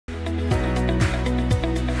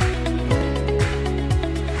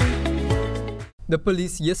The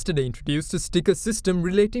police yesterday introduced a sticker system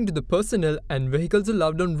relating to the personnel and vehicles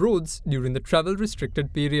allowed on roads during the travel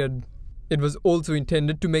restricted period. It was also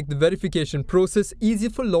intended to make the verification process easier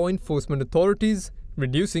for law enforcement authorities,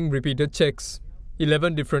 reducing repeated checks.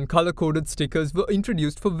 11 different color-coded stickers were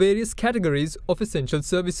introduced for various categories of essential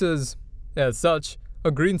services. As such,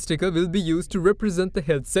 a green sticker will be used to represent the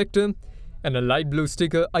health sector, and a light blue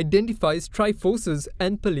sticker identifies tri-forces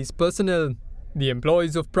and police personnel. The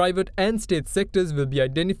employees of private and state sectors will be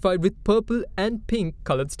identified with purple and pink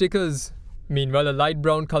colored stickers. Meanwhile, a light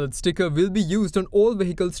brown colored sticker will be used on all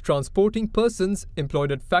vehicles transporting persons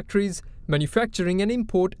employed at factories, manufacturing and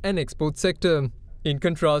import and export sector. In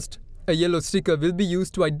contrast, a yellow sticker will be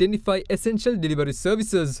used to identify essential delivery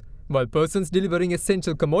services, while persons delivering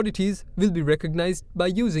essential commodities will be recognized by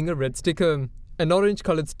using a red sticker. An orange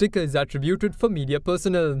colored sticker is attributed for media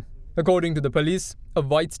personnel. According to the police, a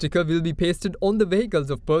white sticker will be pasted on the vehicles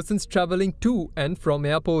of persons travelling to and from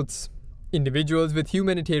airports. Individuals with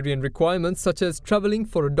humanitarian requirements such as travelling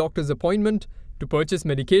for a doctor's appointment, to purchase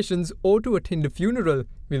medications or to attend a funeral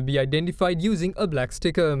will be identified using a black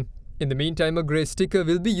sticker. In the meantime, a grey sticker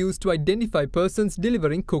will be used to identify persons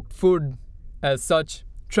delivering cooked food. As such,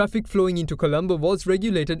 traffic flowing into Colombo was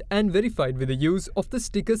regulated and verified with the use of the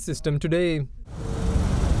sticker system today.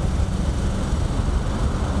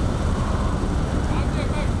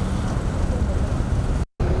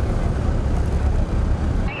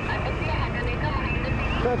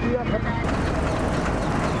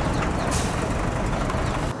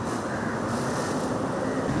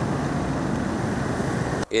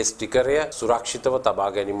 ඒ ස්ටිකරය සුරක්ෂිතව තබා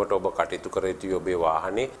ගැනීමට ඔබ කටයුතු කර යුතුයි ඔබේ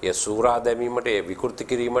වාහනේ. ඒ සූරා දැමීමට, ඒ විකෘති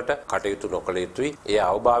කිරීමට කටයුතු නොකළ යුතුයි. ඒ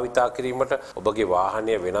අවභාවිතා කිරීමට, ඔබගේ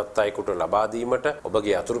වාහනය වෙනත් අයෙකුට ලබා දීමට,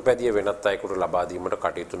 ඔබගේ අතුරුපැදිය වෙනත් අයෙකුට ලබා දීමට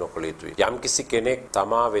කටයුතු නොකළ යුතුයි. යම්කිසි කෙනෙක්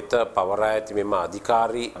තමා වෙත පවරා ඇති මෙම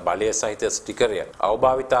අධිකාරී බලය සහිත ස්ටිකරය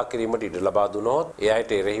අවභාවිතා කිරීමට ඉඩ ලබා දුනොත්, ඒ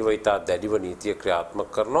අයට එරෙහිව ඉතා දැඩිව නීතිය ක්‍රියාත්මක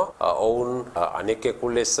කරනවා. ඔවුන්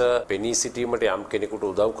අනෙකෙකු ලෙස පෙනී සිටීමට යම් කෙනෙකුට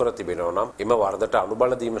උදව් කර තිබෙනවා නම් එම වරදට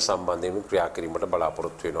අනුබල දීම සම්බන්ධයෙන් ක්‍රියා කිරීමට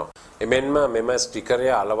බලාපොරොත්තු වෙනවා. එමෙන්ම මෙම ස්ටිකරය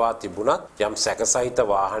අලවා තිබුණත් යම් සැකසහිත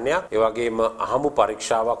වාහනයක් ඒ වගේම අහඹු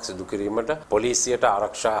පරීක්ෂාවක් සිදු කිරීමට පොලිසියට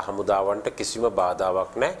ආරක්ෂා හමුදාවන්ට කිසිම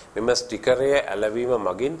බාධාවක් නැහැ. මෙම ස්ටිකරය ඇලවීම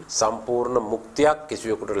මගින් සම්පූර්ණ මුක්තියක්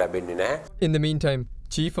කිසිවෙකුට ලැබෙන්නේ නැහැ. In the meantime,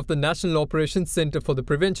 Chief of the National Operations Center for the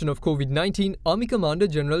Prevention of COVID-19, Army Commander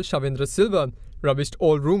General Shavendra Silva, rubbished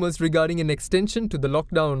all rumours regarding an extension to the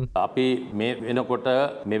lockdown. අපි මේ වෙනකොට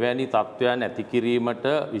මෙවැනි තත්ත්වයන් ඇති කිරීමට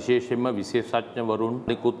විශේෂයෙන්ම විශේෂඥවරුන්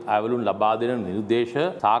නිකුත් අයවලුන් ලබා දෙන නිර්දේශ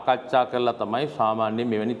සාකච්ඡා කරලා තමයි සාමාන්‍යයෙන්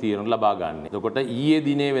මෙවැනි තීරණ ලබා ගන්න. එතකොට ඊයේ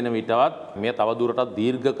දිනේ වෙන විටවත් මේ තව දුරටත්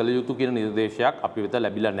දීර්ඝ කළ යුතු කියන නිර්දේශයක් අපි වෙත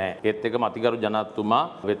ලැබිලා නැහැ. ඒත් එක්කම අතිගරු ජනාධිපතිතුමා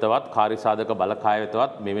වෙතවත් කාර්යසාධක බලකාය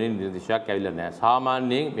වෙතවත් මෙවැනි නිර්දේශයක් ඇවිල්ලා නැහැ.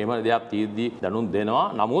 සාමාන්‍යයෙන් මෙහෙම දෙයක් තීරදී දැනුම් දෙනවා.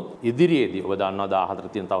 නමුත් ඉදිරියේදී ඔබ දන්නවා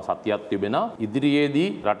 14 තියෙන තව සතියක් තිබෙනවා. ඉදිරියේදී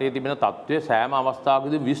රටේ තිබෙන තත්ත්වය සෑම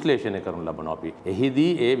අවස්ථාවකදී විශ්ලේෂණය කරනු ලබනවා අපි.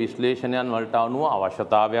 එහිදී ඒ විශ්ලේෂණයන් වලට අනුව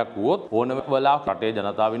අවශ්‍යතාවයක් වුවොත් ඕනම වෙලාවක රටේ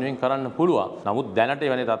ජනතාව වෙනුවෙන් කරන්න පුළුවන්. නමුත් දැනට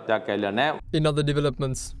එවැනි තත්ත්වයක් ඇවිල්ලා නැහැ. In other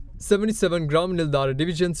developments, 77 Gram Nildara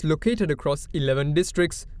divisions located across 11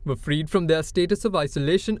 districts were freed from their status of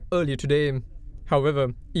isolation earlier today. However,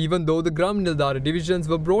 even though the Gram Nildara divisions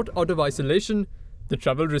were brought out of isolation, the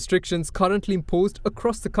travel restrictions currently imposed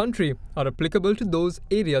across the country are applicable to those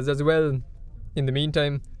areas as well. In the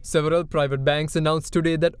meantime, several private banks announced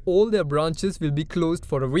today that all their branches will be closed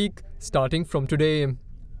for a week starting from today.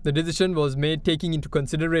 The decision was made taking into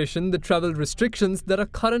consideration the travel restrictions that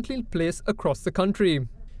are currently in place across the country.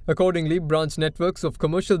 Accordingly, branch networks of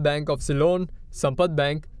Commercial Bank of Ceylon, Sampath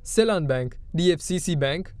Bank, Ceylon Bank, DFCC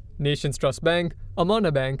Bank, Nations Trust Bank,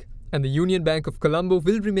 Amana Bank and the Union Bank of Colombo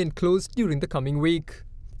will remain closed during the coming week.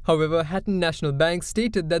 However, Hatton National Bank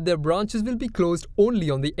stated that their branches will be closed only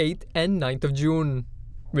on the 8th and 9th of June.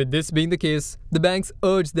 With this being the case, the banks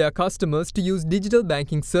urged their customers to use digital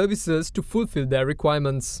banking services to fulfill their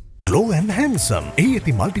requirements. Glow and handsome.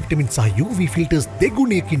 AAP multivitamin සහ UV filters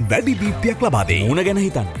දෙගුණයකින් වැඩි දීප්තියක් ලබා දෙයි. මුණ ගැන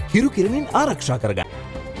හිතන්න. හිරු කිරණින් ආරක්ෂා කරගන්න.